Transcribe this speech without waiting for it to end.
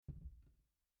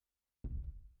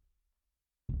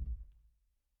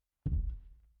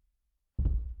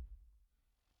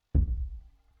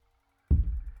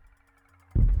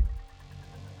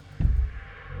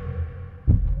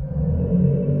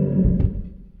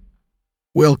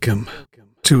Welcome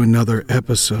to another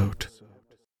episode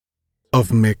of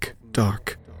Mick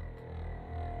Dark.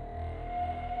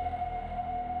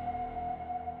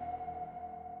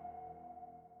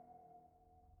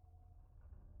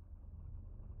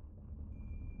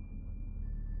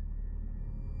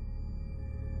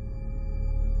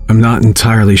 I'm not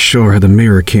entirely sure how the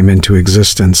mirror came into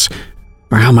existence,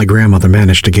 or how my grandmother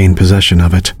managed to gain possession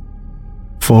of it.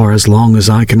 For as long as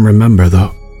I can remember,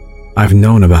 though, I've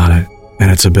known about it and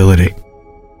its ability.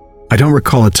 I don't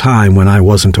recall a time when I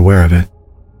wasn't aware of it.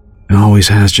 It always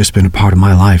has just been a part of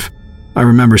my life. I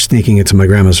remember sneaking into my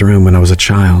grandma's room when I was a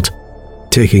child,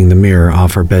 taking the mirror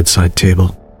off her bedside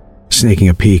table, sneaking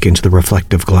a peek into the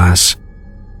reflective glass.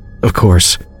 Of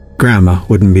course, Grandma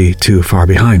wouldn't be too far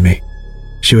behind me.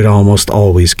 She would almost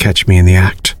always catch me in the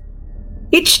act.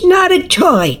 "It's not a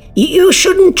toy. You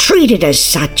shouldn't treat it as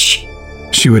such,"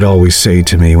 she would always say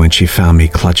to me when she found me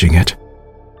clutching it.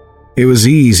 It was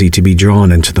easy to be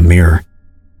drawn into the mirror,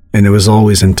 and it was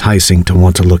always enticing to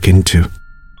want to look into.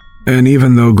 And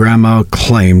even though Grandma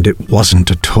claimed it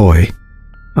wasn't a toy,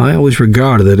 I always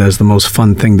regarded it as the most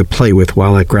fun thing to play with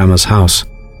while at Grandma's house.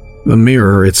 The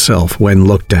mirror itself, when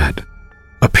looked at,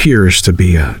 appears to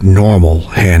be a normal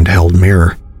handheld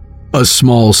mirror. A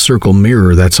small circle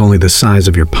mirror that's only the size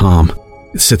of your palm.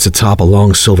 It sits atop a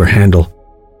long silver handle.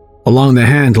 Along the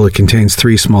handle, it contains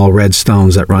 3 small red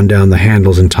stones that run down the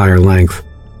handle's entire length.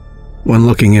 When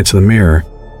looking into the mirror,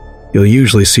 you'll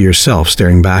usually see yourself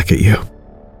staring back at you.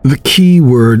 The key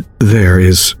word there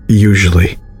is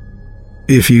usually.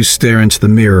 If you stare into the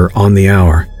mirror on the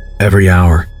hour, every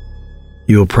hour,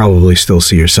 you'll probably still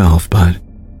see yourself, but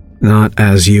not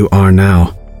as you are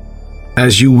now,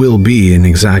 as you will be in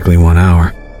exactly 1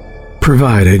 hour,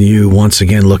 provided you once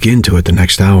again look into it the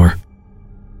next hour.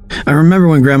 I remember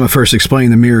when Grandma first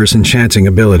explained the mirror's enchanting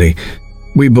ability.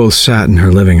 We both sat in her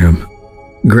living room.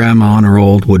 Grandma on her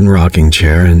old wooden rocking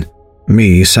chair, and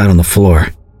me sat on the floor,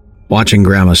 watching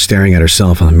Grandma staring at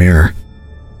herself in the mirror.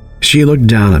 She looked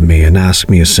down at me and asked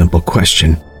me a simple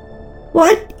question.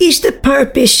 "What is the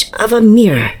purpose of a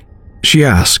mirror?" she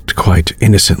asked quite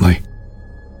innocently.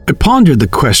 I pondered the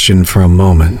question for a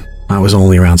moment. I was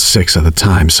only around 6 at the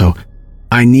time, so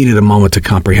I needed a moment to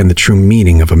comprehend the true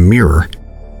meaning of a mirror.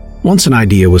 Once an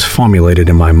idea was formulated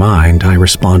in my mind, I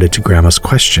responded to Grandma's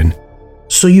question.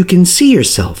 "So you can see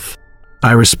yourself?"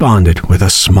 I responded with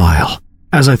a smile,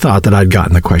 as I thought that I'd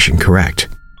gotten the question correct.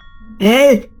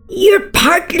 You're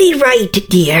partly right,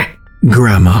 dear,"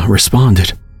 Grandma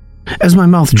responded. As my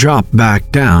mouth dropped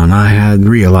back down, I had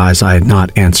realized I had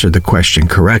not answered the question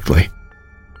correctly.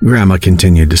 Grandma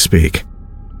continued to speak.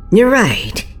 "You're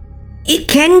right. It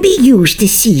can be used to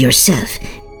see yourself,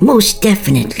 most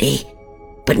definitely.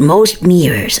 But most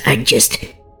mirrors are just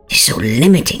so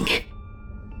limiting.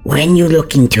 When you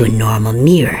look into a normal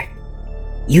mirror,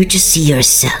 you just see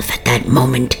yourself at that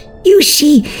moment. You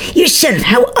see yourself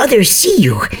how others see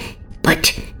you,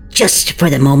 but just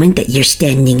for the moment that you're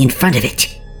standing in front of it.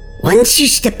 Once you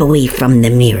step away from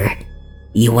the mirror,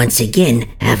 you once again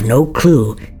have no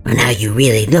clue on how you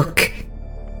really look.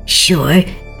 Sure,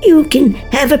 you can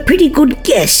have a pretty good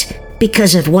guess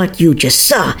because of what you just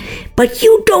saw, but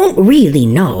you don't really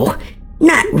know.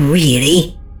 Not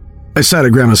really." I sat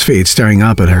at Grandma's feet, staring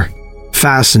up at her,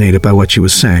 fascinated by what she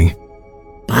was saying.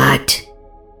 "But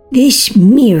this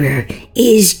mirror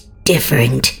is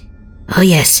different. Oh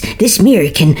yes, this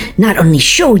mirror can not only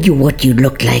show you what you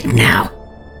look like now,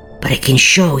 but it can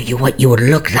show you what you will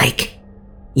look like.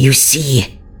 You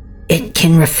see, it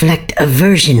can reflect a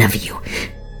version of you.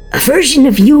 A version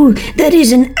of you that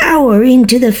is an hour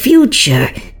into the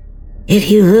future. If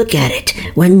you look at it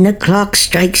when the clock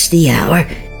strikes the hour,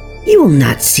 you will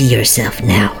not see yourself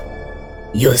now.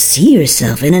 You'll see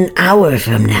yourself in an hour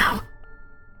from now.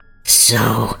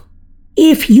 So,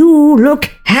 if you look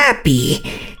happy,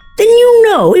 then you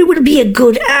know it will be a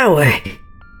good hour.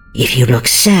 If you look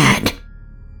sad,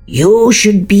 you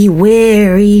should be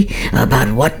wary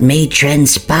about what may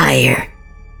transpire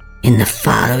in the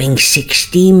following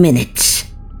 60 minutes.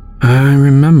 I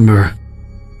remember.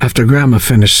 After Grandma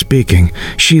finished speaking,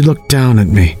 she looked down at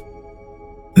me,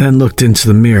 then looked into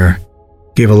the mirror,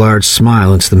 gave a large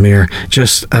smile into the mirror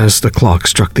just as the clock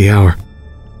struck the hour.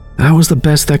 That was the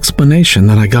best explanation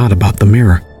that I got about the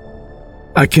mirror.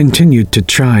 I continued to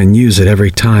try and use it every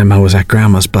time I was at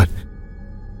Grandma's, but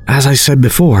as I said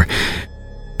before,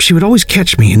 she would always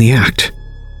catch me in the act.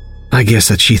 I guess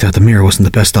that she thought the mirror wasn't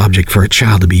the best object for a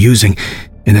child to be using,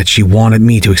 and that she wanted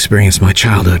me to experience my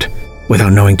childhood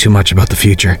without knowing too much about the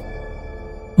future.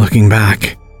 Looking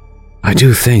back, I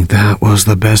do think that was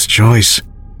the best choice.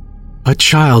 A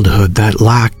childhood that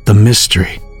lacked the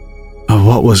mystery of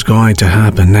what was going to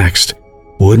happen next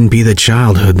wouldn't be the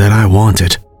childhood that I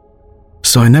wanted.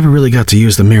 So I never really got to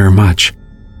use the mirror much.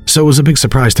 So it was a big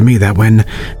surprise to me that when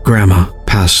Grandma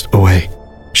passed away,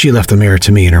 she left the mirror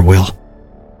to me in her will.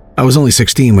 I was only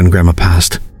 16 when Grandma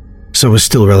passed, so I was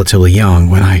still relatively young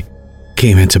when I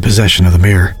came into possession of the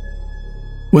mirror.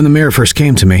 When the mirror first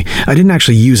came to me, I didn't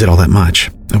actually use it all that much.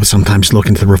 I would sometimes look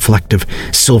into the reflective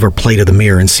silver plate of the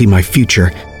mirror and see my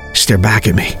future stare back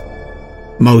at me.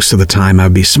 Most of the time I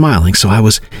would be smiling, so I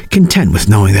was content with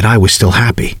knowing that I was still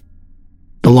happy.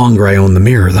 The longer I owned the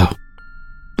mirror, though,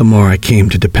 the more I came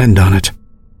to depend on it.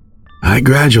 I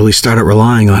gradually started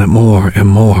relying on it more and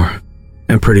more,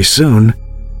 and pretty soon,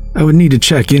 I would need to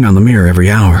check in on the mirror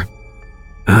every hour.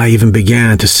 I even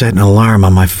began to set an alarm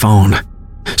on my phone,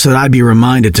 so that I'd be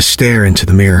reminded to stare into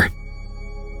the mirror.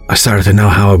 I started to know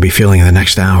how I would be feeling in the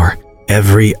next hour,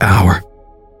 every hour,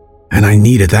 and I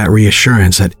needed that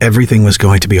reassurance that everything was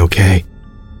going to be okay.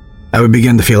 I would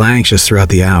begin to feel anxious throughout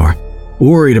the hour,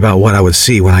 worried about what I would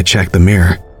see when I checked the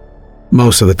mirror.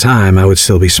 Most of the time, I would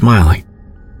still be smiling,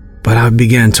 but I would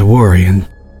begin to worry and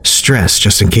stress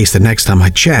just in case the next time I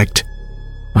checked,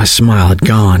 my smile had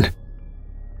gone.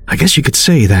 I guess you could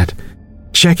say that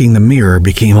checking the mirror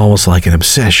became almost like an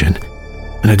obsession,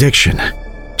 an addiction.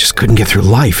 Just couldn't get through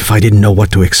life if I didn't know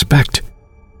what to expect.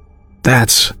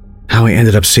 That's how I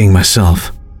ended up seeing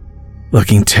myself,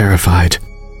 looking terrified.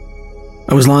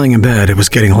 I was lying in bed, it was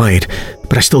getting late,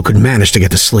 but I still couldn't manage to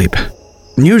get to sleep.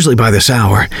 And usually by this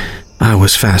hour, I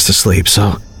was fast asleep,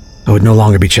 so I would no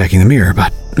longer be checking the mirror,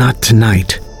 but not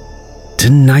tonight.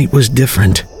 Tonight was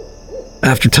different.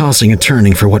 After tossing and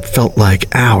turning for what felt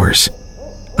like hours,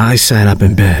 I sat up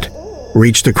in bed,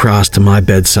 reached across to my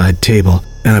bedside table,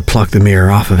 and I plucked the mirror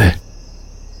off of it.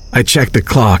 I checked the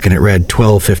clock and it read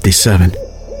 12:57.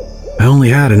 I only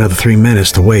had another 3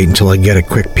 minutes to wait until I'd get a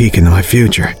quick peek into my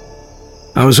future.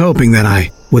 I was hoping that I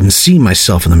wouldn't see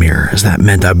myself in the mirror, as that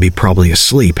meant I'd be probably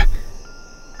asleep.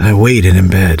 I waited in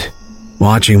bed,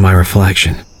 watching my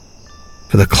reflection,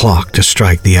 for the clock to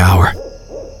strike the hour.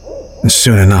 And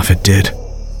soon enough it did.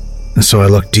 And so I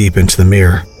looked deep into the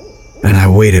mirror, and I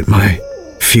waited my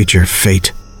future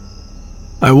fate.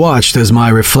 I watched as my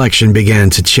reflection began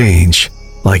to change,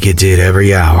 like it did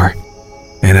every hour,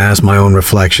 and as my own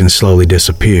reflection slowly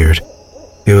disappeared,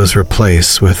 it was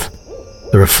replaced with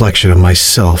the reflection of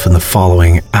myself in the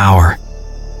following hour.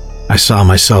 I saw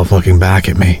myself looking back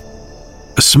at me,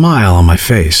 a smile on my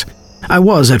face. I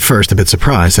was at first a bit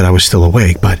surprised that I was still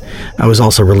awake, but I was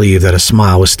also relieved that a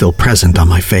smile was still present on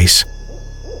my face.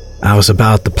 I was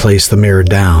about to place the mirror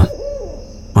down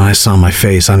when I saw my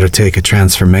face undertake a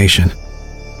transformation.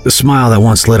 The smile that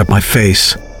once lit up my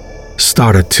face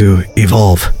started to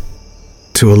evolve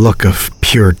to a look of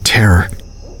pure terror.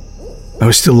 I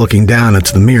was still looking down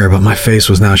into the mirror, but my face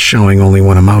was now showing only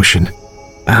one emotion: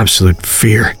 absolute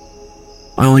fear.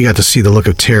 I only got to see the look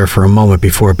of terror for a moment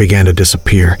before it began to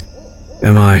disappear,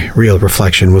 and my real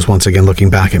reflection was once again looking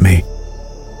back at me.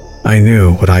 I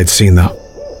knew what I had seen, though,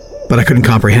 but I couldn't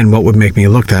comprehend what would make me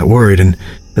look that worried and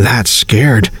that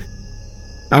scared.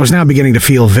 I was now beginning to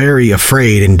feel very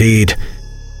afraid indeed.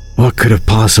 What could have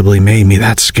possibly made me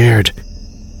that scared?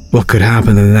 What could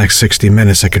happen in the next 60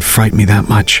 minutes that could frighten me that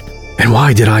much? And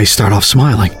why did I start off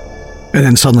smiling, and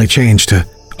then suddenly change to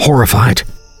horrified?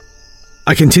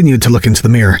 I continued to look into the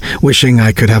mirror, wishing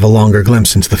I could have a longer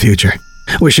glimpse into the future,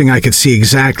 wishing I could see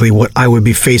exactly what I would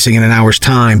be facing in an hour's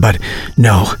time, but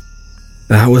no,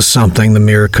 that was something the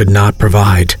mirror could not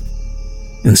provide.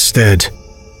 Instead,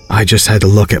 I just had to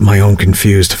look at my own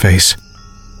confused face.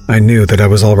 I knew that I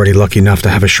was already lucky enough to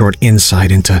have a short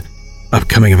insight into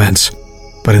upcoming events,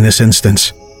 but in this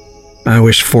instance, I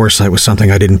wished foresight was something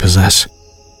I didn't possess.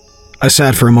 I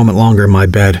sat for a moment longer in my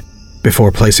bed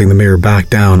before placing the mirror back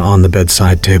down on the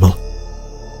bedside table.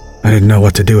 I didn't know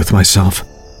what to do with myself.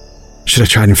 Should I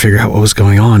try and figure out what was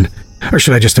going on, or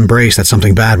should I just embrace that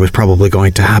something bad was probably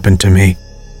going to happen to me?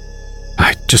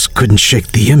 I just couldn't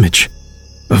shake the image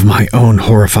of my own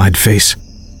horrified face.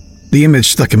 The image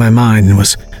stuck in my mind and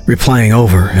was replaying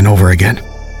over and over again.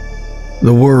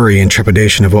 The worry and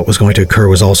trepidation of what was going to occur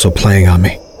was also playing on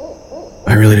me.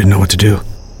 I really didn't know what to do.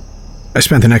 I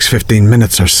spent the next 15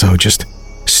 minutes or so just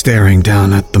staring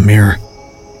down at the mirror,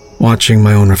 watching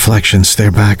my own reflection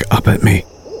stare back up at me.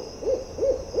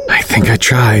 I think I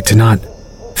tried to not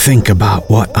think about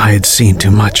what I had seen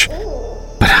too much,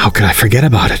 but how could I forget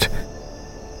about it?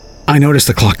 I noticed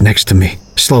the clock next to me,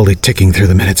 slowly ticking through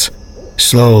the minutes,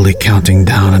 slowly counting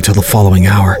down until the following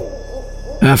hour.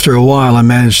 After a while, I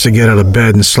managed to get out of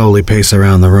bed and slowly pace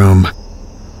around the room.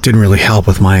 Didn't really help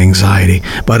with my anxiety,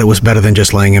 but it was better than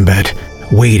just laying in bed,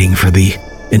 waiting for the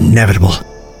inevitable.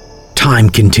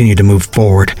 Time continued to move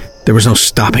forward. There was no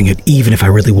stopping it, even if I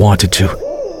really wanted to.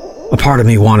 A part of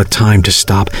me wanted time to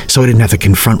stop, so I didn't have to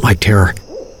confront my terror.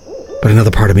 But another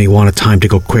part of me wanted time to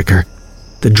go quicker.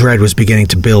 The dread was beginning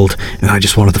to build, and I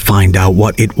just wanted to find out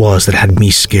what it was that had me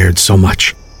scared so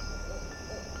much.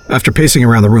 After pacing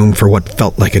around the room for what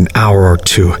felt like an hour or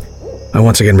two, I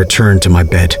once again returned to my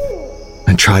bed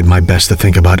and tried my best to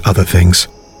think about other things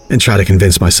and try to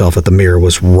convince myself that the mirror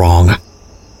was wrong.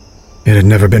 It had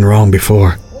never been wrong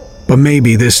before, but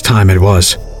maybe this time it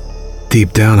was.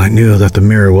 Deep down, I knew that the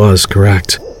mirror was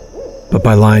correct, but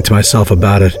by lying to myself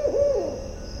about it,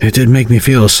 it did make me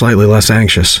feel slightly less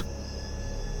anxious.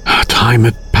 Time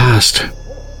had passed,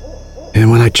 and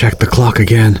when I checked the clock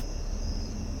again,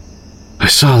 I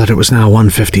saw that it was now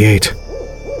 1:58,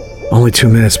 only 2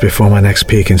 minutes before my next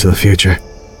peek into the future,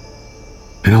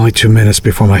 and only 2 minutes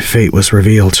before my fate was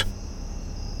revealed.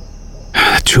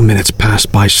 2 minutes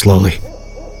passed by slowly,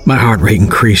 my heart rate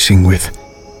increasing with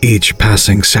each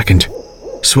passing second.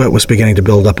 Sweat was beginning to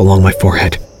build up along my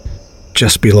forehead,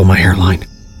 just below my hairline,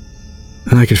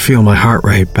 and I could feel my heart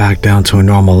rate back down to a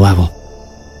normal level.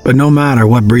 But no matter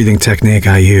what breathing technique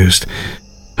I used,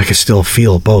 I could still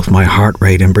feel both my heart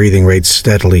rate and breathing rate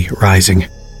steadily rising.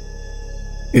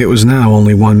 It was now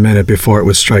only 1 minute before it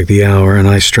would strike the hour, and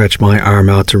I stretched my arm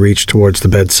out to reach towards the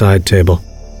bedside table,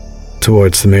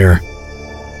 towards the mirror.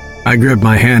 I gripped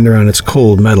my hand around its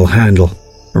cold metal handle,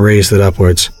 raised it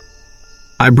upwards.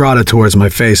 I brought it towards my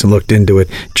face and looked into it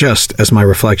just as my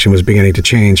reflection was beginning to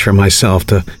change from myself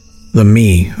to the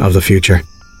me of the future.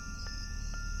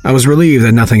 I was relieved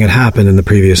that nothing had happened in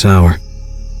the previous hour,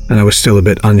 and I was still a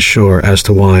bit unsure as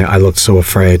to why I looked so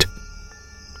afraid.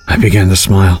 I began to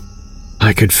smile.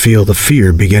 I could feel the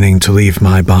fear beginning to leave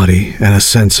my body, and a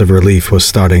sense of relief was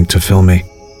starting to fill me.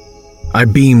 I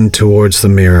beamed towards the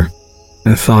mirror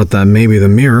and thought that maybe the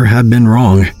mirror had been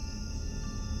wrong.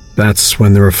 That's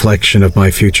when the reflection of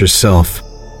my future self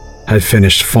had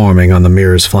finished forming on the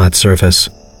mirror's flat surface.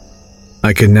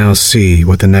 I could now see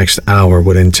what the next hour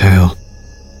would entail.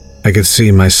 I could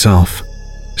see myself,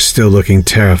 still looking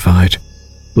terrified,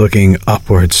 looking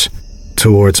upwards,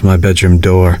 towards my bedroom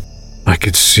door. I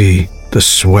could see the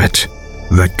sweat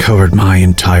that covered my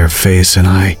entire face, and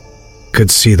I could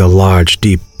see the large,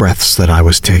 deep breaths that I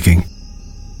was taking.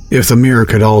 If the mirror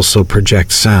could also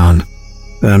project sound,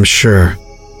 then I'm sure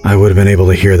I would have been able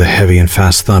to hear the heavy and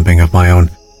fast thumping of my own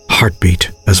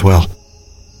heartbeat as well.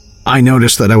 I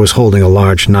noticed that I was holding a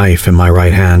large knife in my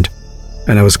right hand,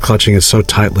 and I was clutching it so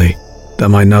tightly that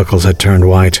my knuckles had turned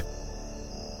white.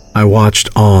 I watched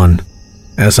on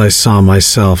as I saw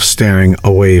myself staring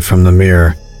away from the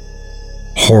mirror.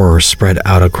 Horror spread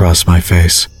out across my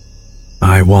face.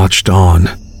 I watched on,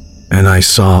 and I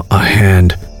saw a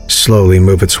hand slowly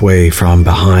move its way from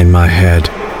behind my head,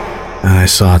 and I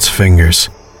saw its fingers,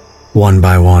 one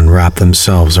by one, wrap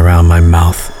themselves around my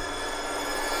mouth.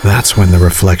 That's when the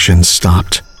reflection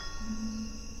stopped.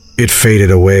 It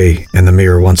faded away, and the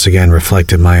mirror once again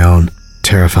reflected my own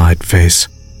terrified face.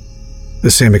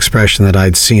 The same expression that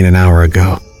I'd seen an hour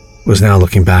ago was now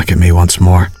looking back at me once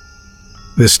more.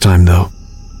 This time, though,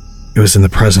 it was in the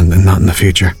present and not in the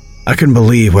future. I couldn't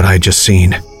believe what I had just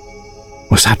seen.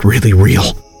 Was that really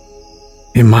real?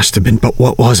 It must have been, but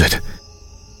what was it?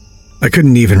 I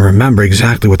couldn't even remember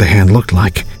exactly what the hand looked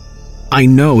like. I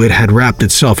know it had wrapped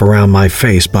itself around my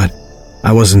face, but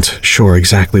I wasn't sure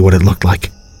exactly what it looked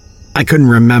like. I couldn't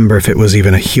remember if it was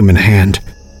even a human hand.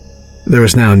 There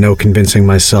was now no convincing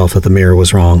myself that the mirror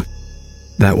was wrong,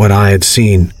 that what I had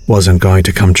seen wasn't going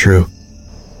to come true.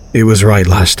 It was right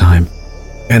last time,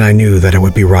 and I knew that it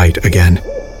would be right again.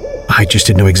 I just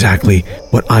didn't know exactly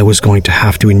what I was going to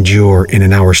have to endure in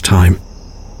an hour's time.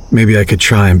 Maybe I could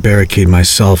try and barricade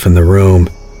myself in the room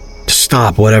to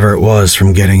stop whatever it was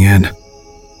from getting in.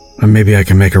 Or maybe I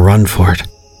could make a run for it.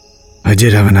 I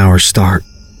did have an hour's start.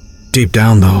 Deep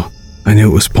down, though, I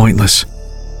knew it was pointless.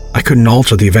 I couldn't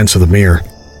alter the events of the mirror.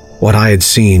 What I had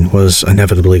seen was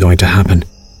inevitably going to happen.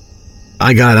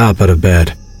 I got up out of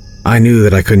bed. I knew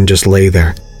that I couldn't just lay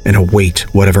there and await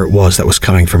whatever it was that was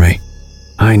coming for me.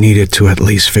 I needed to at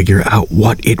least figure out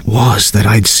what it was that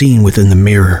I'd seen within the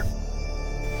mirror.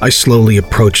 I slowly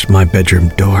approached my bedroom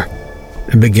door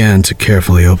and began to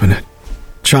carefully open it,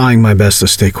 trying my best to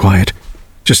stay quiet,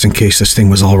 just in case this thing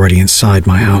was already inside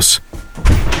my house.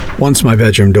 Once my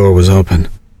bedroom door was open,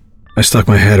 I stuck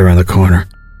my head around the corner,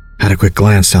 had a quick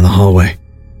glance down the hallway.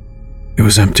 It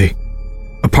was empty,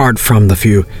 apart from the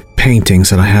few paintings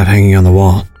that I have hanging on the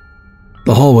wall.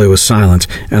 The hallway was silent,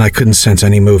 and I couldn't sense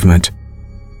any movement.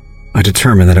 I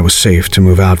determined that it was safe to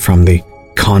move out from the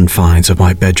confines of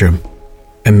my bedroom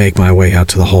and make my way out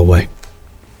to the hallway.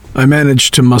 I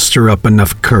managed to muster up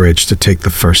enough courage to take the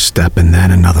first step and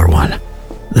then another one,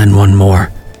 then one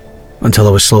more, until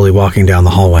I was slowly walking down the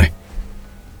hallway.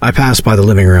 I passed by the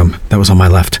living room that was on my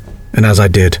left, and as I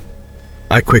did,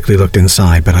 I quickly looked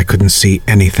inside, but I couldn't see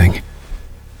anything.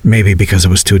 Maybe because it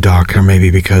was too dark, or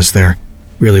maybe because there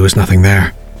really was nothing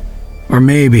there. Or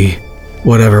maybe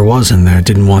whatever was in there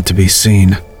didn't want to be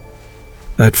seen.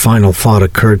 That final thought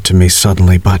occurred to me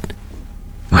suddenly, but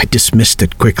I dismissed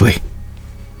it quickly.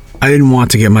 I didn't want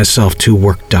to get myself too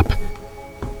worked up.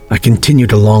 I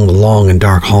continued along the long and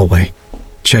dark hallway,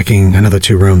 checking another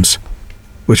 2 rooms,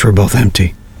 which were both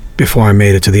empty, before I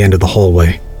made it to the end of the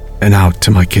hallway and out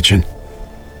to my kitchen.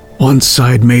 Once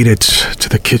I'd made it to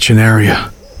the kitchen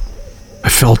area, I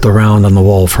felt around on the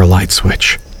wall for a light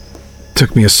switch. It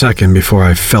took me a second before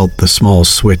I felt the small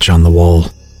switch on the wall.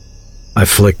 I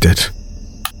flicked it,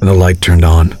 and the light turned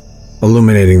on,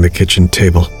 illuminating the kitchen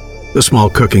table, the small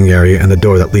cooking area, and the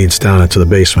door that leads down into the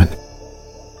basement.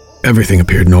 Everything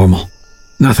appeared normal.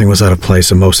 Nothing was out of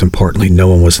place, and most importantly, no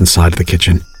one was inside the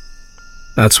kitchen.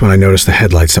 That's when I noticed the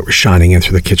headlights that were shining in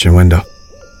through the kitchen window.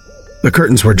 The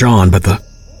curtains were drawn, but the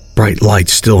bright light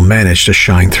still managed to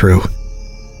shine through.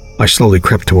 I slowly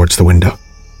crept towards the window,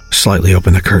 slightly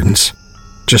opened the curtains,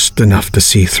 just enough to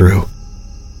see through,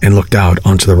 and looked out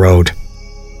onto the road.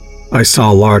 I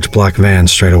saw a large black van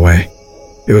straight away.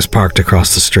 It was parked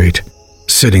across the street,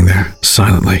 sitting there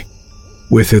silently,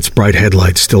 with its bright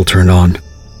headlights still turned on.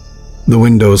 The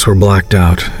windows were blacked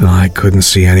out, and I couldn't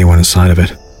see anyone inside of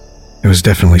it. It was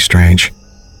definitely strange.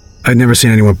 I'd never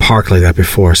seen anyone park like that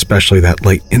before, especially that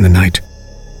late in the night.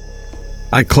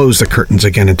 I closed the curtains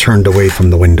again and turned away from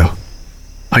the window.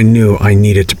 I knew I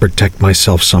needed to protect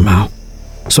myself somehow,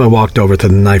 so I walked over to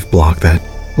the knife block that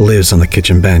lives on the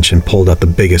kitchen bench and pulled out the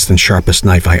biggest and sharpest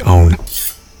knife I own.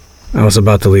 I was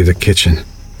about to leave the kitchen.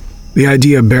 The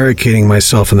idea of barricading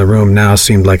myself in the room now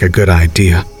seemed like a good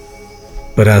idea.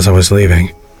 But as I was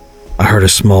leaving, I heard a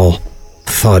small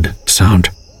thud sound.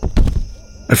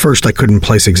 At first I couldn't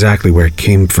place exactly where it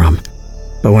came from,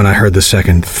 but when I heard the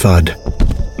second thud,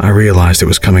 I realized it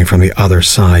was coming from the other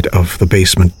side of the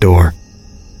basement door.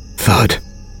 Thud.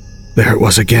 There it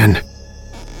was again,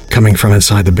 coming from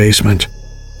inside the basement.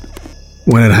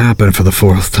 When it happened for the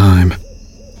 4th time,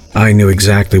 I knew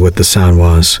exactly what the sound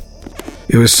was.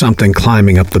 It was something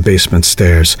climbing up the basement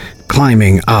stairs,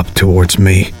 climbing up towards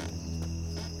me.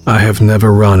 I have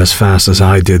never run as fast as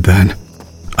I did then.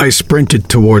 I sprinted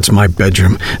towards my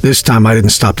bedroom. This time I didn't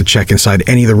stop to check inside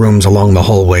any of the rooms along the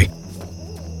hallway.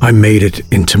 I made it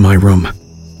into my room.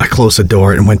 I closed the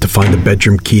door and went to find the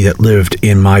bedroom key that lived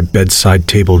in my bedside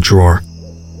table drawer.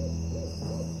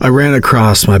 I ran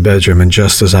across my bedroom, and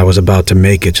just as I was about to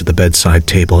make it to the bedside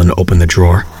table and open the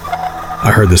drawer,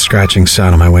 I heard the scratching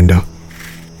sound on my window.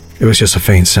 It was just a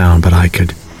faint sound, but I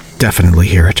could definitely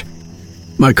hear it.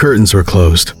 My curtains were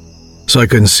closed, so I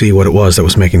couldn't see what it was that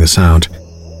was making the sound.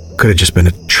 Could have just been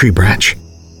a tree branch,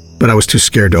 but I was too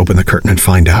scared to open the curtain and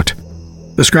find out.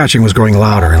 The scratching was growing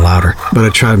louder and louder, but I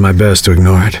tried my best to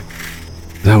ignore it.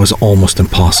 That was almost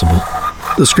impossible.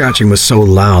 The scratching was so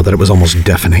loud that it was almost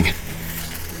deafening.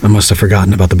 I must have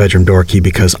forgotten about the bedroom door key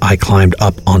because I climbed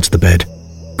up onto the bed,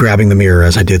 grabbing the mirror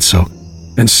as I did so,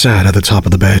 and sat at the top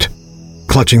of the bed,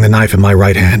 clutching the knife in my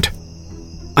right hand.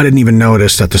 I didn't even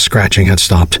notice that the scratching had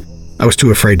stopped. I was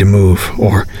too afraid to move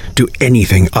or do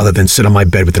anything other than sit on my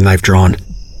bed with the knife drawn.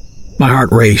 My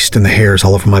heart raced and the hairs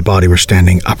all over my body were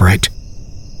standing upright.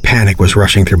 Panic was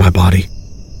rushing through my body,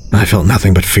 and I felt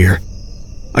nothing but fear.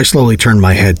 I slowly turned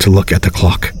my head to look at the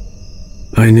clock.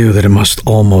 I knew that it must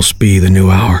almost be the new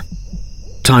hour.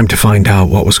 Time to find out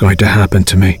what was going to happen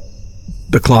to me.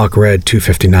 The clock read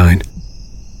 2:59,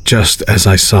 just as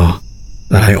I saw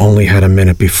that I only had a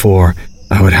minute before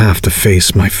I would have to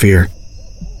face my fear.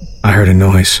 I heard a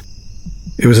noise.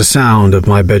 It was a sound of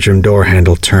my bedroom door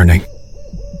handle turning,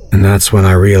 and that's when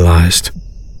I realized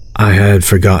I had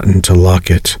forgotten to lock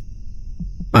it.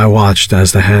 I watched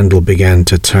as the handle began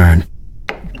to turn,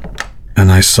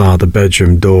 and I saw the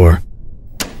bedroom door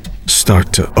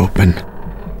start to open.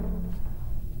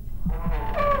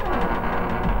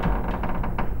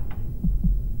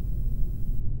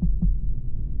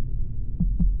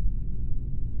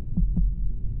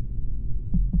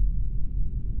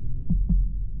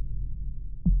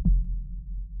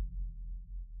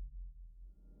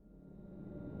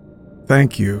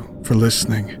 Thank you for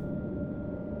listening.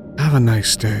 Have a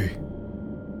nice day.